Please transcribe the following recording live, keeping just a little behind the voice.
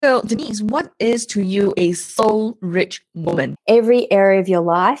So, Denise, what is to you a soul-rich woman? Every area of your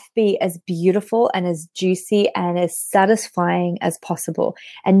life be as beautiful and as juicy and as satisfying as possible,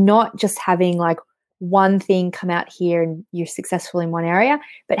 and not just having like one thing come out here and you're successful in one area,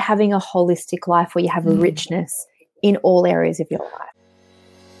 but having a holistic life where you have a richness in all areas of your life.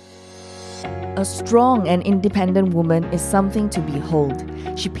 A strong and independent woman is something to behold.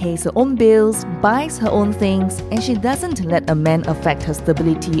 She pays her own bills, buys her own things, and she doesn't let a man affect her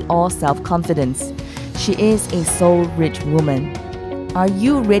stability or self-confidence. She is a soul-rich woman. Are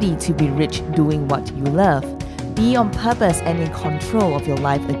you ready to be rich doing what you love? Be on purpose and in control of your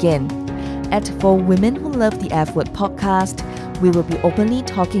life again. At For Women Who Love the F Word podcast, we will be openly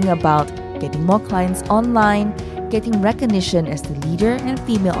talking about getting more clients online, getting recognition as the leader and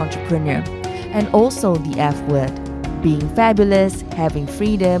female entrepreneur, and also the F word, being fabulous, having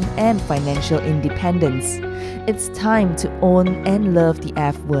freedom, and financial independence. It's time to own and love the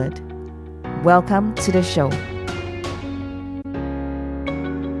F word. Welcome to the show.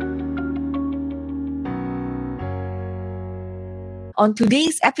 On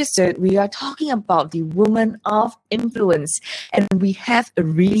today's episode, we are talking about the woman of influence. And we have a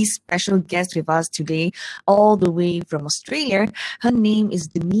really special guest with us today, all the way from Australia. Her name is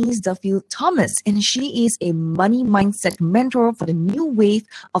Denise Duffield Thomas, and she is a money mindset mentor for the new wave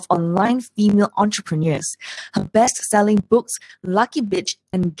of online female entrepreneurs. Her best-selling books, Lucky Bitch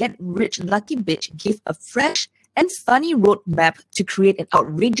and Get Rich Lucky Bitch, give a fresh and funny roadmap to create an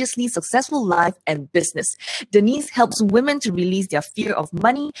outrageously successful life and business. Denise helps women to release their fear of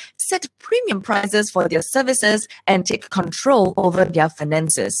money, set premium prices for their services, and take control over their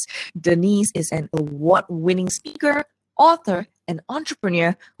finances. Denise is an award-winning speaker, author, and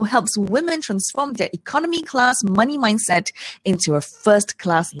entrepreneur who helps women transform their economy class money mindset into a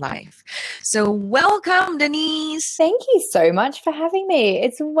first-class life. So welcome, Denise. Thank you so much for having me.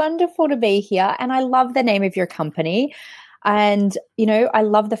 It's wonderful to be here, and I love the name of your company. And, I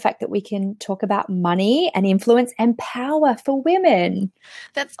love the fact that we can talk about money and influence and power for women.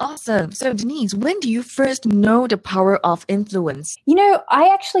 That's awesome. So, Denise, when do you first know the power of influence? I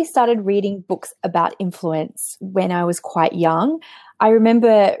actually started reading books about influence when I was quite young. I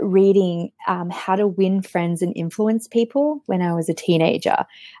remember reading How to Win Friends and Influence People when I was a teenager.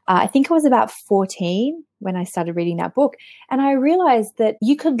 I think I was about 14 when I started reading that book. And I realized that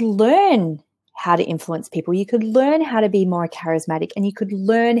you could learn how to influence people. You could learn how to be more charismatic, and you could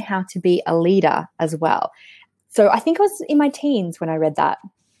learn how to be a leader as well. So I think I was in my teens when I read that.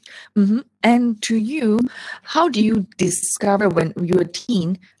 Mm-hmm. And to you, how do you discover when you were a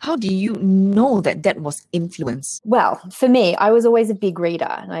teen? How do you know that was influence? Well, for me, I was always a big reader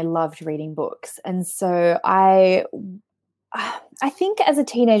and I loved reading books. And so I think as a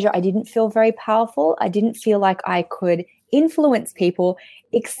teenager, I didn't feel very powerful. I didn't feel like I could influence people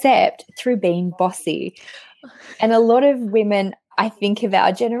except through being bossy. And a lot of women, I think of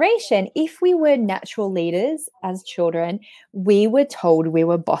our generation, if we were natural leaders as children, we were told we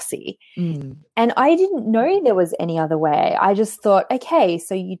were bossy. And I didn't know there was any other way. I just thought, okay,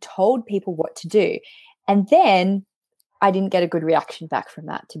 so you told people what to do. And then I didn't get a good reaction back from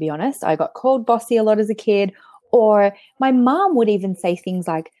that, to be honest. I got called bossy a lot as a kid, or my mom would even say things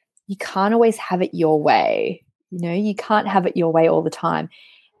like, you can't always have it your way. You can't have it your way all the time.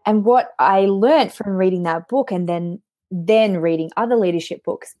 And what I learned from reading that book and then reading other leadership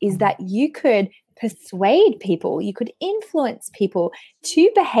books is that you could persuade people, you could influence people to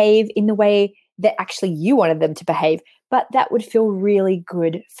behave in the way that actually you wanted them to behave, but that would feel really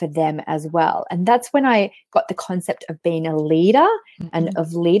good for them as well. And that's when I got the concept of being a leader and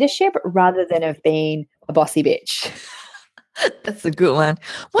of leadership rather than of being a bossy bitch. That's a good one.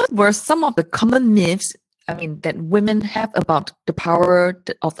 What were some of the common myths, that women have about the power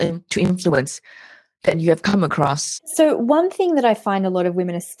to influence that you have come across? So one thing that I find a lot of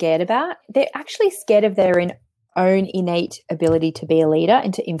women are scared about, they're actually scared of their own innate ability to be a leader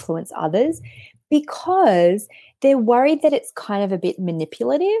and to influence others because they're worried that it's kind of a bit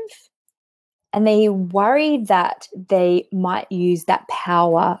manipulative, and they worry that they might use that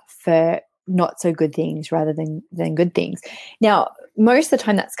power for not so good things rather than good things. Now, most of the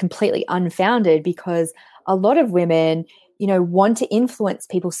time that's completely unfounded because a lot of women, want to influence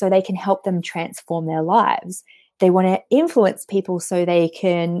people so they can help them transform their lives. They want to influence people so they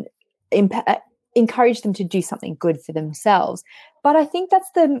can encourage them to do something good for themselves. But I think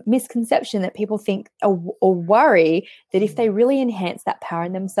that's the misconception that people think or worry that if they really enhance that power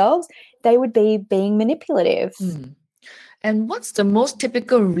in themselves, they would be being manipulative. And what's the most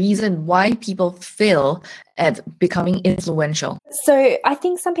typical reason why people fail at becoming influential? So I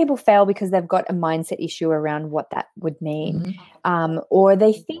think some people fail because they've got a mindset issue around what that would mean, or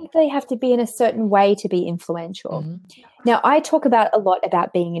they think they have to be in a certain way to be influential. Now, I talk a lot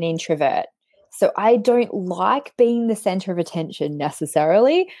about being an introvert. So I don't like being the center of attention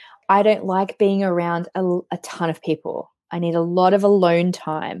necessarily. I don't like being around a ton of people. I need a lot of alone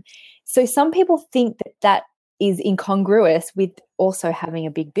time. So some people think that is incongruous with also having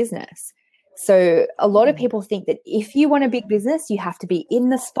a big business. So a lot of people think that if you want a big business, you have to be in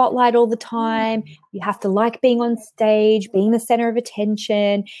the spotlight all the time. You have to like being on stage, being the center of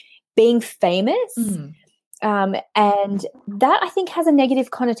attention, being famous. And that, I think, has a negative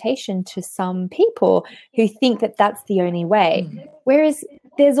connotation to some people who think that that's the only way. Whereas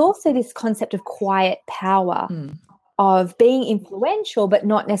there's also this concept of quiet power, of being influential, but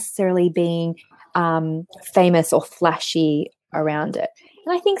not necessarily being famous or flashy around it.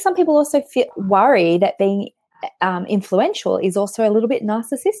 And I think some people also worry that being influential is also a little bit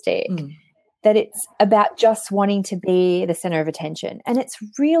narcissistic, that it's about just wanting to be the center of attention. And it's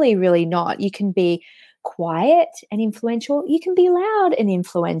really, really not. You can be quiet and influential. You can be loud and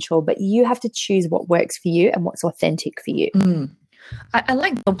influential, but you have to choose what works for you and what's authentic for you. I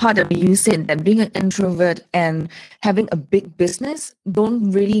like the part that you said that being an introvert and having a big business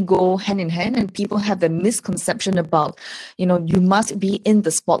don't really go hand in hand, and people have the misconception about, you must be in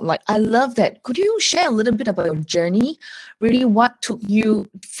the spotlight. I love that. Could you share a little bit about your journey? Really, what took you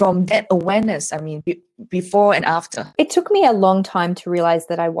from that awareness? I mean, before and after. It took me a long time to realize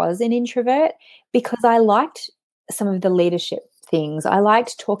that I was an introvert because I liked some of the leadership things. I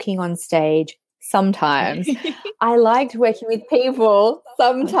liked talking on stage. Sometimes I liked working with people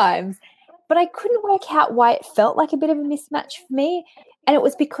sometimes, but I couldn't work out why it felt like a bit of a mismatch for me. And it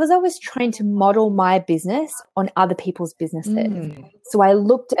was because I was trying to model my business on other people's businesses. So I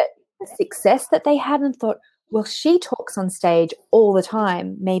looked at the success that they had and thought, well, she talks on stage all the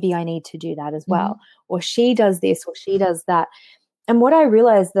time. Maybe I need to do that as well. Or she does this or she does that. And what I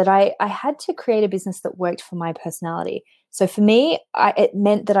realized that I had to create a business that worked for my personality. So for me, it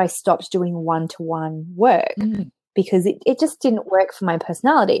meant that I stopped doing one-to-one work because it just didn't work for my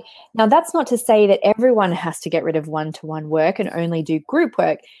personality. Now, that's not to say that everyone has to get rid of one-to-one work and only do group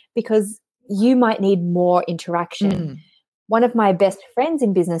work, because you might need more interaction. One of my best friends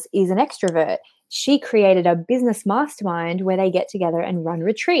in business is an extrovert. She created a business mastermind where they get together and run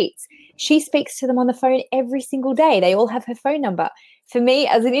retreats. She speaks to them on the phone every single day. They all have her phone number. For me,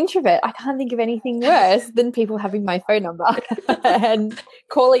 as an introvert, I can't think of anything worse than people having my phone number and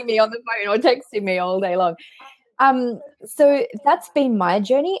calling me on the phone or texting me all day long. So that's been my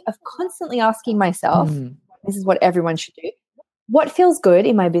journey of constantly asking myself, this is what everyone should do, what feels good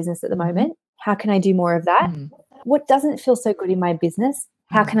in my business at the moment? How can I do more of that? What doesn't feel so good in my business?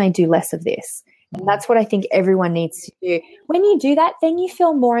 How can I do less of this? And that's what I think everyone needs to do. When you do that, then you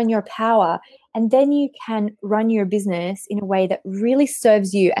feel more in your power, and then you can run your business in a way that really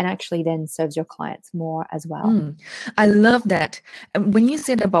serves you and actually then serves your clients more as well. I love that. When you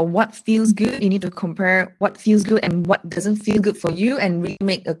said about what feels good, you need to compare what feels good and what doesn't feel good for you and really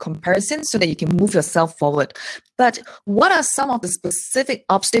make a comparison so that you can move yourself forward. But what are some of the specific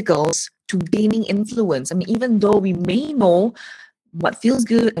obstacles to gaining influence? I mean, even though we may know what feels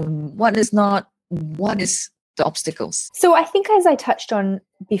good and what is not, what is the obstacles? So I think, as I touched on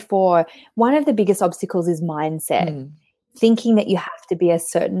before, one of the biggest obstacles is mindset. Thinking that you have to be a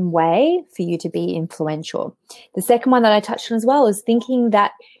certain way for you to be influential. The second one that I touched on as well is thinking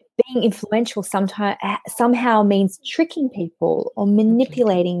that being influential somehow means tricking people or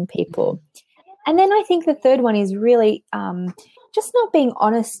manipulating people. And then I think the third one is really just not being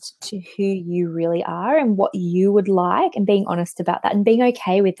honest to who you really are and what you would like, and being honest about that and being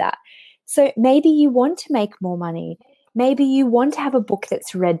okay with that. So maybe you want to make more money. Maybe you want to have a book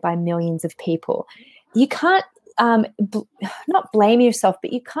that's read by millions of people. You can't not blame yourself,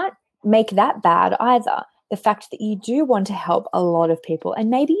 but you can't make that bad either. The fact that you do want to help a lot of people and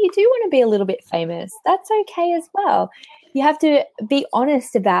maybe you do want to be a little bit famous, that's okay as well. You have to be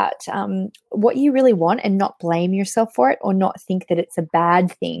honest about what you really want and not blame yourself for it, or not think that it's a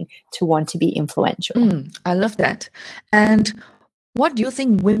bad thing to want to be influential. I love that. And what do you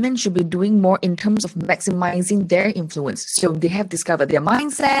think women should be doing more in terms of maximizing their influence? So they have discovered their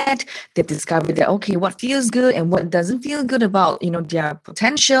mindset, they've discovered that, okay, what feels good and what doesn't feel good about, their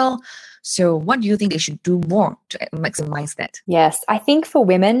potential. So what do you think they should do more to maximize that? Yes, I think for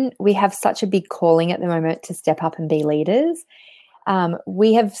women, we have such a big calling at the moment to step up and be leaders.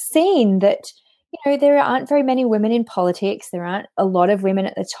 We have seen that there aren't very many women in politics. There aren't a lot of women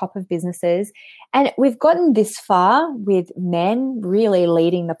at the top of businesses. And we've gotten this far with men really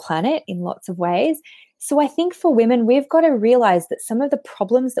leading the planet in lots of ways. So I think for women, we've got to realize that some of the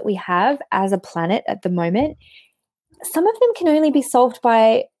problems that we have as a planet at the moment, some of them can only be solved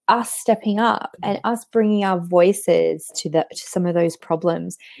by us stepping up and us bringing our voices to some of those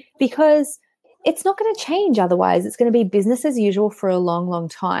problems, because it's not going to change otherwise. It's going to be business as usual for a long, long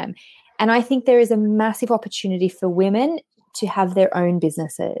time. And I think there is a massive opportunity for women to have their own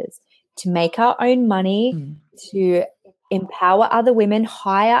businesses, to make our own money, to empower other women,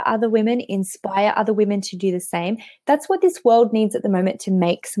 hire other women, inspire other women to do the same. That's what this world needs at the moment to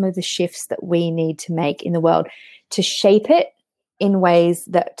make some of the shifts that we need to make in the world, to shape it in ways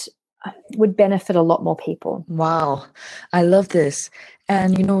that would benefit a lot more people. Wow, I love this.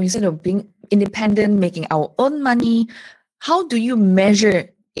 And, instead of being independent, making our own money, how do you measure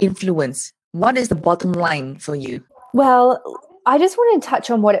influence? What is the bottom line for you? Well, I just want to touch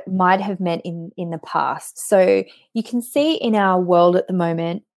on what it might have meant in the past. So you can see in our world at the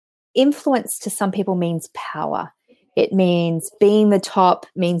moment, influence to some people means power. It means being the top,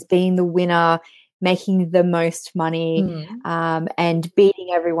 means being the winner, making the most money, and beating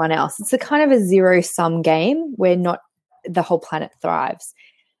everyone else. It's a kind of a zero-sum game where not the whole planet thrives.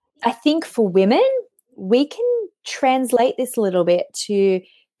 I think for women, we can translate this a little bit to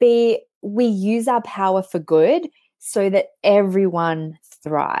be, we use our power for good so that everyone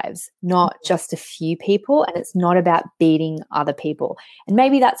thrives, not just a few people, and it's not about beating other people. And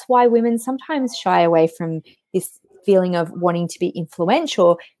maybe that's why women sometimes shy away from this feeling of wanting to be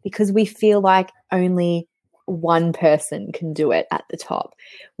influential, because we feel like only one person can do it at the top.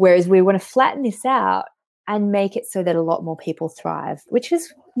 Whereas we want to flatten this out and make it so that a lot more people thrive, which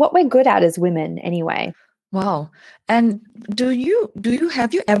is what we're good at as women anyway. Wow. And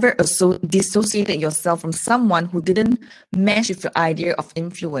have you ever dissociated yourself from someone who didn't mesh with your idea of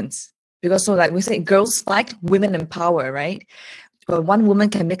influence? Because like we say, girls like women in power, right? But one woman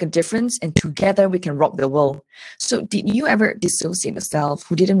can make a difference, and together we can rock the world. So did you ever dissociate yourself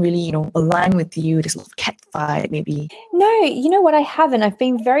who didn't really, align with you? This little cat fight, maybe? No, you know what? I haven't. I've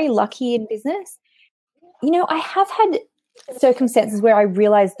been very lucky in business. I have had circumstances where I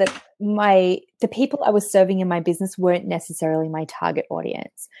realized that the people I was serving in my business weren't necessarily my target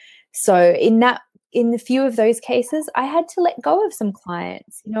audience. So in the few of those cases, I had to let go of some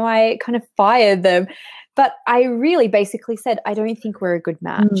clients. I kind of fired them, but I really basically said, I don't think we're a good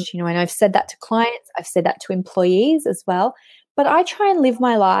match. And I've said that to clients, I've said that to employees as well. But I try and live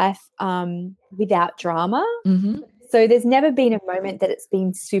my life without drama. So there's never been a moment that it's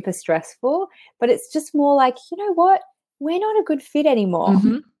been super stressful, but it's just more like, you know what? We're not a good fit anymore.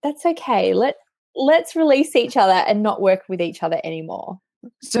 That's okay. Let's release each other and not work with each other anymore.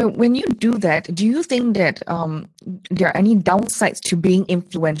 So when you do that, do you think that there are any downsides to being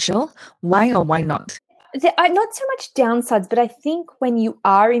influential? Why or why not? There are not so much downsides, but I think when you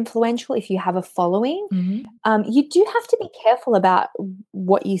are influential, if you have a following, you do have to be careful about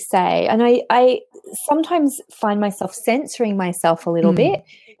what you say. And I sometimes find myself censoring myself a little bit,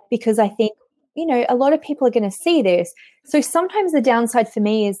 because I think, a lot of people are going to see this. So sometimes the downside for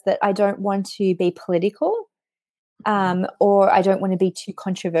me is that I don't want to be political, or I don't want to be too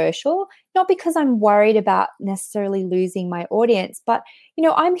controversial, not because I'm worried about necessarily losing my audience, but,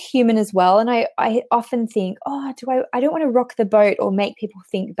 I'm human as well. And I often think, I don't want to rock the boat or make people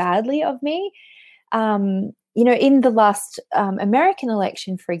think badly of me. In the last American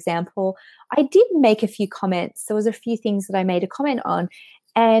election, for example, I did make a few comments. There was a few things that I made a comment on.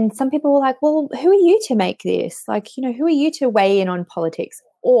 And some people were like, well, who are you to make this? Like, who are you to weigh in on politics?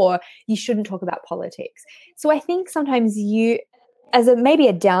 Or you shouldn't talk about politics. So I think sometimes you, as maybe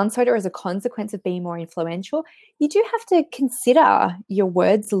a downside or as a consequence of being more influential, you do have to consider your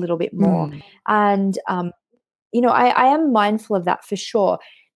words a little bit more. And, I am mindful of that for sure.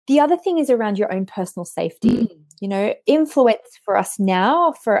 The other thing is around your own personal safety. Influence for us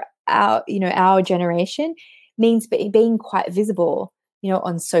now, for our generation, means being quite visible,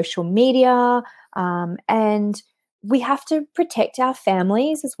 on social media, and we have to protect our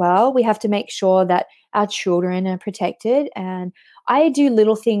families as well. We have to make sure that our children are protected. And I do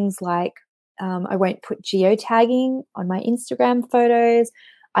little things like I won't put geotagging on my Instagram photos.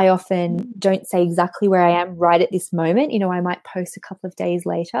 I often don't say exactly where I am right at this moment. I might post a couple of days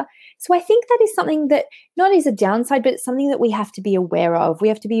later. So I think that is something that not is a downside, but it's something that we have to be aware of. We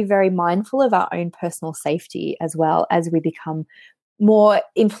have to be very mindful of our own personal safety as well as we become more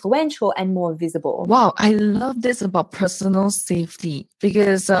influential and more visible. Wow, I love this about personal safety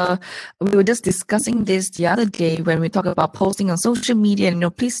because we were just discussing this the other day when we talk about posting on social media.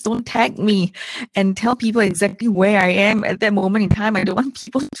 And, please don't tag me and tell people exactly where I am at that moment in time. I don't want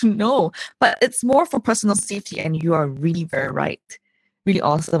people to know, but it's more for personal safety. And you are really very right. Really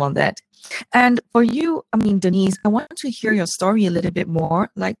awesome on that. And for you, Denise, I want to hear your story a little bit more,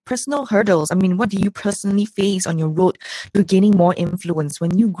 like personal hurdles. What do you personally face on your road to gaining more influence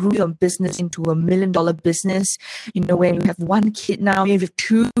when you grew your business into $1 million business, when you have one kid now, you have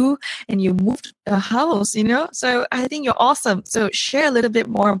two, and you moved a house, So I think you're awesome. So share a little bit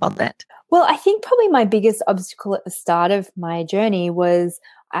more about that. Well, I think probably my biggest obstacle at the start of my journey was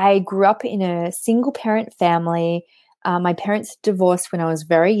I grew up in a single parent family. My parents divorced when I was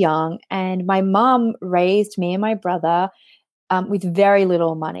very young, and my mom raised me and my brother with very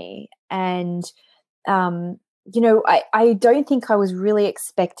little money. And, I don't think I was really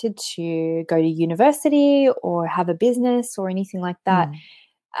expected to go to university or have a business or anything like that.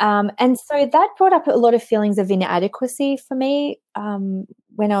 And so that brought up a lot of feelings of inadequacy for me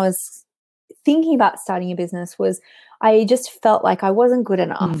when I was thinking about starting a business. Was I just felt like I wasn't good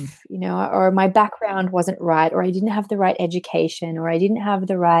enough, or my background wasn't right, or I didn't have the right education, or I didn't have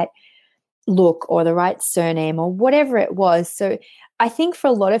the right look or the right surname or whatever it was. So I think for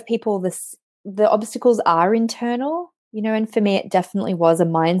a lot of people, the obstacles are internal, and for me, it definitely was a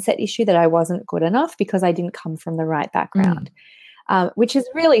mindset issue that I wasn't good enough because I didn't come from the right background, which is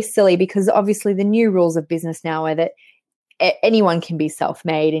really silly because obviously the new rules of business now are that anyone can be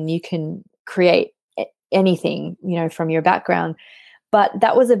self-made and you can create anything, from your background. But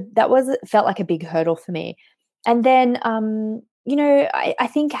that felt like a big hurdle for me. And then, I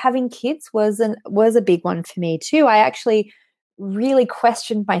think having kids was a big one for me too. I actually really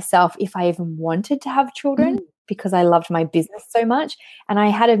questioned myself if I even wanted to have children because I loved my business so much. And I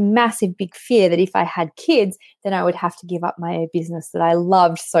had a massive, big fear that if I had kids, then I would have to give up my business that I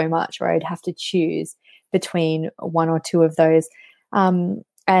loved so much, or I would have to choose between one or two of those. And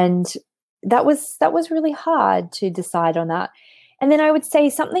that was really hard to decide on that. And then I would say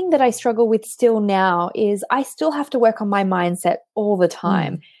something that I struggle with still now is I still have to work on my mindset all the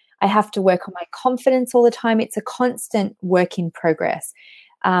time. I have to work on my confidence all the time. It's a constant work in progress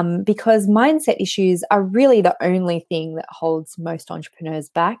because mindset issues are really the only thing that holds most entrepreneurs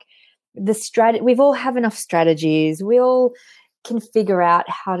back. We've all have enough strategies. We all can figure out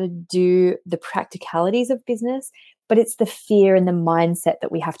how to do the practicalities of business, but it's the fear and the mindset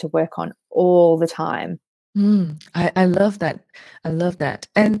that we have to work on all the time. I love that. I love that.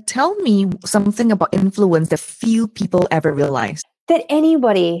 And tell me something about influence that few people ever realize. That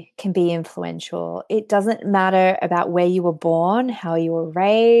anybody can be influential. It doesn't matter about where you were born, how you were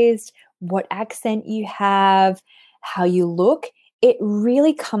raised, what accent you have, how you look. It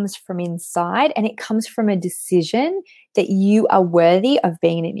really comes from inside, and it comes from a decision that you are worthy of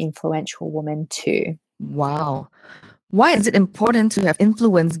being an influential woman too. Wow. Why is it important to have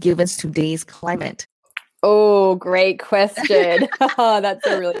influence given today's climate? Oh, great question. That's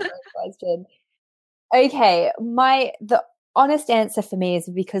a really great question. Okay, the honest answer for me is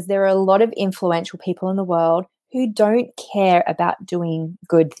because there are a lot of influential people in the world who don't care about doing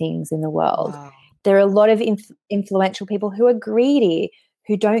good things in the world. Wow. There are a lot of influential people who are greedy,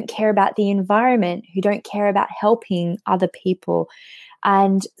 who don't care about the environment, who don't care about helping other people.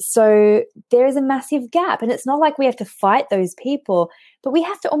 And so there is a massive gap. And it's not like we have to fight those people, but we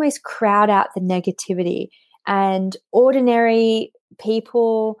have to almost crowd out the negativity. And ordinary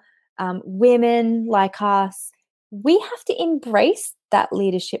people, women like us, we have to embrace that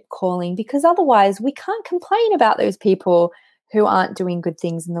leadership calling, because otherwise we can't complain about those people who aren't doing good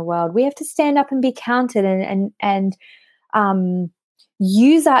things in the world. We have to stand up and be counted and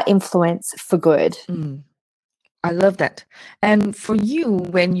use our influence for good. I love that. And for you,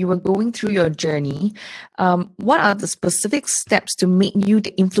 when you were going through your journey, what are the specific steps to make you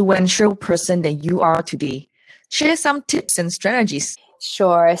the influential person that you are today? Share some tips and strategies.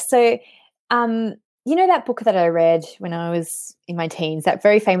 Sure. So, that book that I read when I was in my teens, that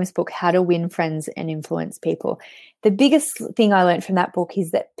very famous book, How to Win Friends and Influence People. The biggest thing I learned from that book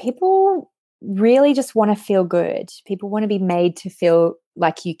is that people really just want to feel good. People want to be made to feel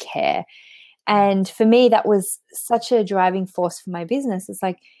like you care. And for me, that was such a driving force for my business. It's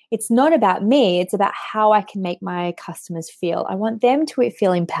like, it's not about me. It's about how I can make my customers feel. I want them to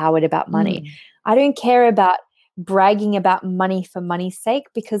feel empowered about money. I don't care about bragging about money for money's sake,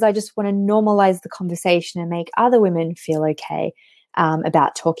 because I just want to normalize the conversation and make other women feel okay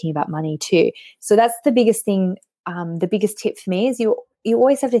about talking about money too. So that's the biggest thing. The biggest tip for me is you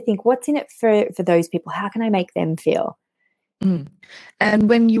always have to think, what's in it for those people? How can I make them feel? Mm. And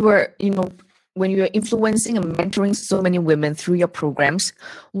when you were, when you were influencing and mentoring so many women through your programs,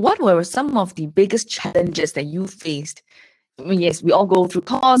 what were some of the biggest challenges that you faced? I mean, yes, we all go through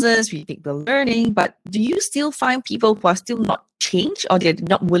courses, we take the learning, but do you still find people who are still not changed or they're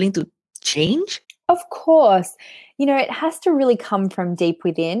not willing to change? Of course. It has to really come from deep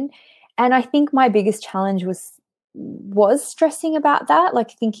within. And I think my biggest challenge was stressing about that,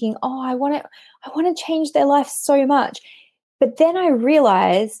 like thinking, oh, I want to change their life so much. But then I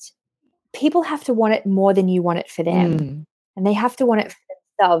realized people have to want it more than you want it for them. And they have to want it for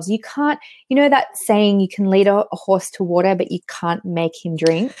themselves. You can't, that saying, you can lead a horse to water, but you can't make him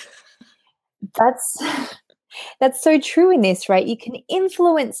drink. That's so true in this, right? You can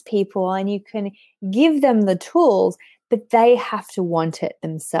influence people and you can give them the tools, but they have to want it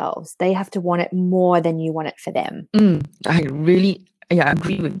themselves. They have to want it more than you want it for them. I really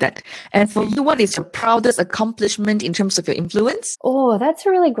agree with that. And for you, what is your proudest accomplishment in terms of your influence? Oh, that's a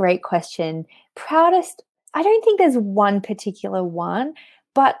really great question. Proudest, I don't think there's one particular one,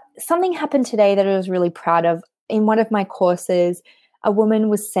 but something happened today that I was really proud of. In one of my courses, a woman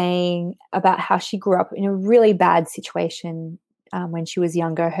was saying about how she grew up in a really bad situation when she was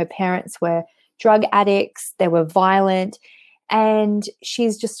younger. Her parents were drug addicts, they were violent, and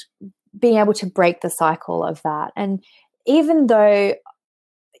she's just being able to break the cycle of that. And even though,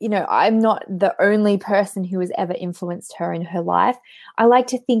 I'm not the only person who has ever influenced her in her life, I like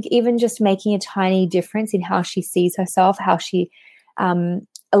to think even just making a tiny difference in how she sees herself, how she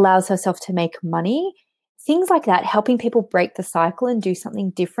allows herself to make money, things like that, helping people break the cycle and do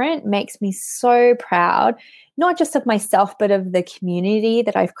something different makes me so proud, not just of myself, but of the community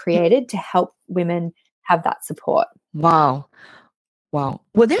that I've created to help women have that support. Wow.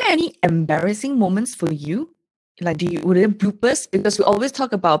 Were there any embarrassing moments for you? Like, were there bloopers? Because we always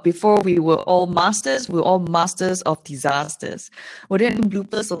talk about before we were all masters of disasters. Were there any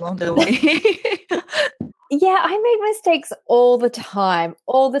bloopers along the way? Yeah, I made mistakes all the time.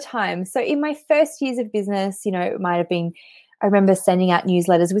 So in my first years of business, it might have been, I remember sending out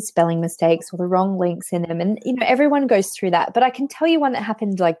newsletters with spelling mistakes or the wrong links in them. And, everyone goes through that. But I can tell you one that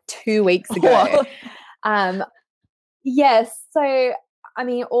happened like 2 weeks ago. Yes. So,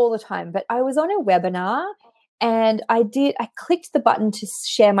 all the time. But I was on a webinar and I clicked the button to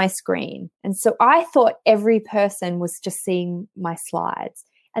share my screen. And so I thought every person was just seeing my slides.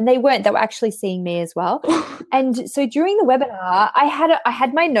 And they weren't. They were actually seeing me as well. And so during the webinar, I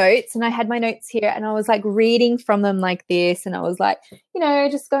had my notes and I had my notes here and I was like reading from them like this. And I was like,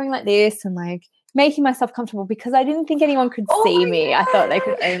 just going like this and like making myself comfortable because I didn't think anyone could see me. I thought they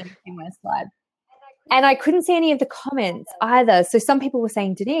could only see my slide. And I couldn't see any of the comments either. So some people were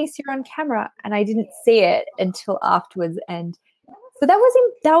saying, Denise, you're on camera. And I didn't see it until afterwards. And so that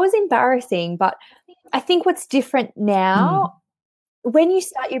was embarrassing. But I think what's different now, when you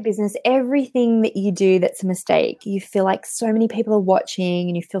start your business, everything that you do that's a mistake, you feel like so many people are watching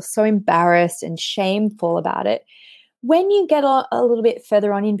and you feel so embarrassed and shameful about it. When you get a little bit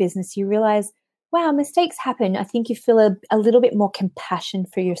further on in business, you realize, wow, mistakes happen. I think you feel a little bit more compassion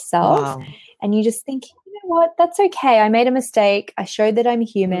for yourself. Wow. And you just think, you know what, that's okay. I made a mistake. I showed that I'm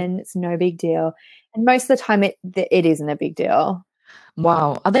human. It's no big deal. And most of the time it isn't a big deal.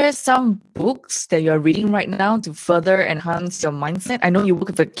 Wow. Are there some books that you're reading right now to further enhance your mindset? I know you work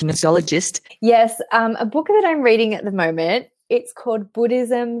with a kinesiologist. Yes. A book that I'm reading at the moment, it's called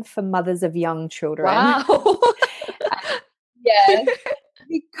Buddhism for Mothers of Young Children. Wow. Yes.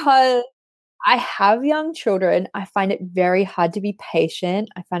 Because I have young children. I find it very hard to be patient.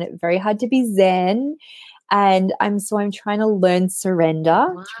 I find it very hard to be zen. And I'm trying to learn surrender,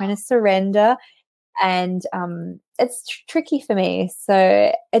 And it's tricky for me.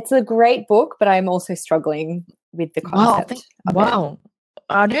 So it's a great book, but I'm also struggling with the concept. Wow.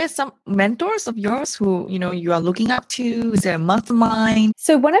 Are there some mentors of yours who, you are looking up to? Is there a mastermind?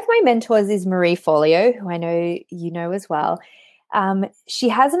 So one of my mentors is Marie Forleo, who I know you know as well. She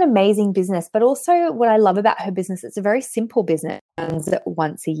has an amazing business, but also what I love about her business, it's a very simple business. It runs it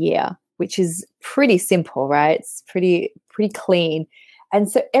once a year, which is pretty simple, right? It's pretty clean. And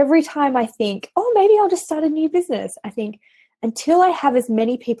so every time I think, oh, maybe I'll just start a new business, I think until I have as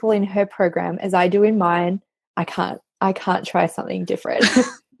many people in her program as I do in mine, I can't try something different.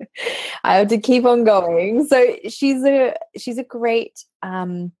 I have to keep on going. So she's a great,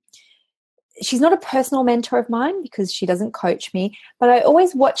 she's not a personal mentor of mine because she doesn't coach me, but I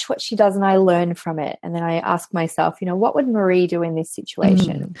always watch what she does and I learn from it. And then I ask myself, what would Marie do in this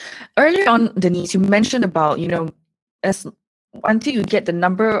situation? Earlier on, Denise, you mentioned about, as until you get the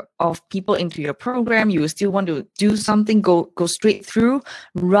number of people into your program, you still want to do something, go straight through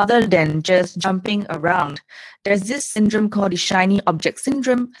rather than just jumping around. There's this syndrome called the shiny object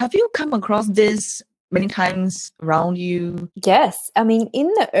syndrome. Have you come across this many times around you? Yes. I mean, in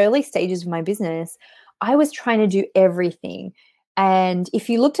the early stages of my business, I was trying to do everything. And if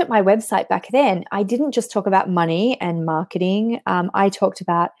you looked at my website back then, I didn't just talk about money and marketing. I talked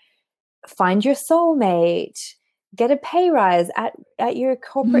about find your soulmate, get a pay rise at your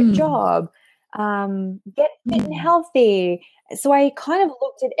corporate job, get fit and healthy. So I kind of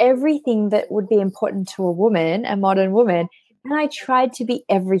looked at everything that would be important to a woman, a modern woman, and I tried to be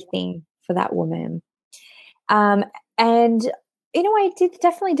everything for that woman. And I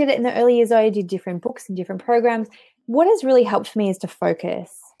definitely did it in the early years. I did different books and different programs. What has really helped me is to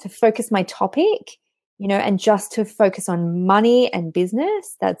focus my topic, and just to focus on money and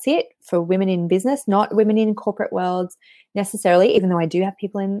business. That's it for women in business, not women in corporate worlds necessarily, even though I do have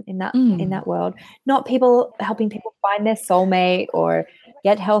people in that world, not people helping people find their soulmate or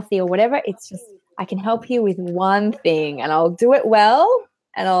get healthy or whatever. It's just, I can help you with one thing and I'll do it well.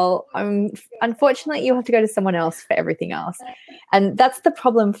 And unfortunately, you'll have to go to someone else for everything else. And that's the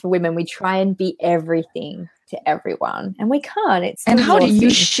problem for women. We try and be everything to everyone, and we can't. It's so and how exhausting. do you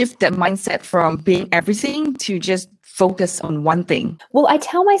shift that mindset from being everything to just focus on one thing? Well, I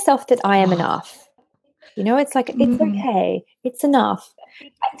tell myself that I am enough. It's like, it's okay. It's enough.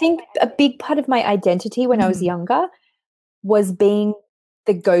 I think a big part of my identity when I was younger was being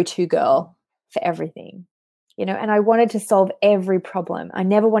the go-to girl for everything. And I wanted to solve every problem. I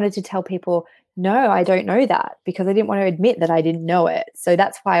never wanted to tell people, no, I don't know that, because I didn't want to admit that I didn't know it. So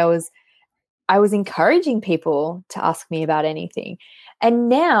that's why I was encouraging people to ask me about anything. And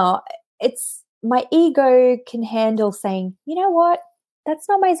now it's my ego can handle saying, you know what, that's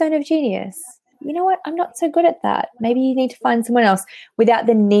not my zone of genius. You know what, I'm not so good at that. Maybe you need to find someone else, without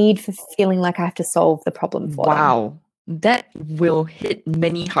the need for feeling like I have to solve the problem for them. Wow, that will hit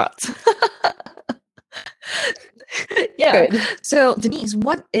many hearts. Yeah. Good. So, Denise,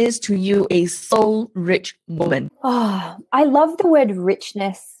 what is to you a soul-rich woman? Oh, I love the word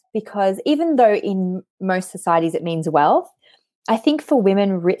richness, because even though in most societies it means wealth, I think for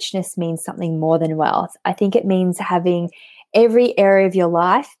women, richness means something more than wealth. I think it means having every area of your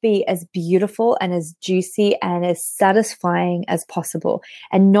life be as beautiful and as juicy and as satisfying as possible,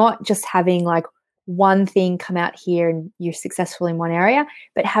 and not just having like one thing come out here and you're successful in one area,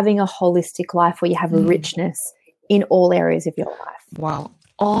 but having a holistic life where you have a richness in all areas of your life. Wow.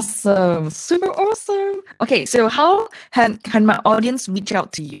 Awesome. Super awesome. Okay, so how can my audience reach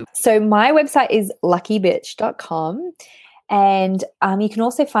out to you? So my website is luckybitch.com, and you can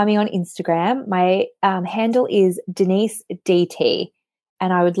also find me on Instagram. My handle is Denise DT,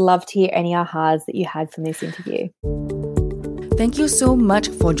 and I would love to hear any ahas that you had from this interview. Thank you so much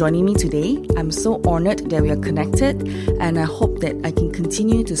for joining me today. I'm so honored that we are connected, and I hope that I can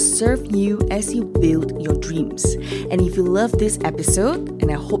continue to serve you as you build your dreams. And if you love this episode, and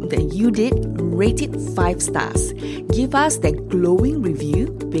I hope that you did, rate it 5 stars. Give us that glowing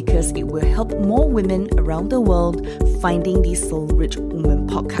review, because it will help more women around the world finding the Soul Rich Woman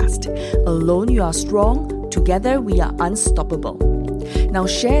podcast. Alone you are strong, together we are unstoppable. Now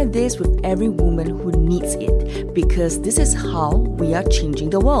share this with every woman who needs it, because this is how we are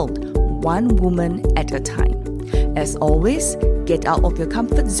changing the world, one woman at a time. As always, get out of your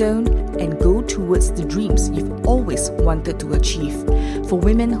comfort zone and go towards the dreams you've always wanted to achieve. For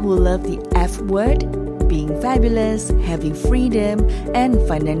women who love the F word, being fabulous, having freedom, and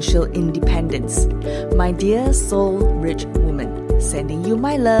financial independence. My dear soul-rich woman, sending you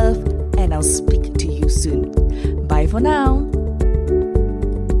my love, and I'll speak to you soon. Bye for now.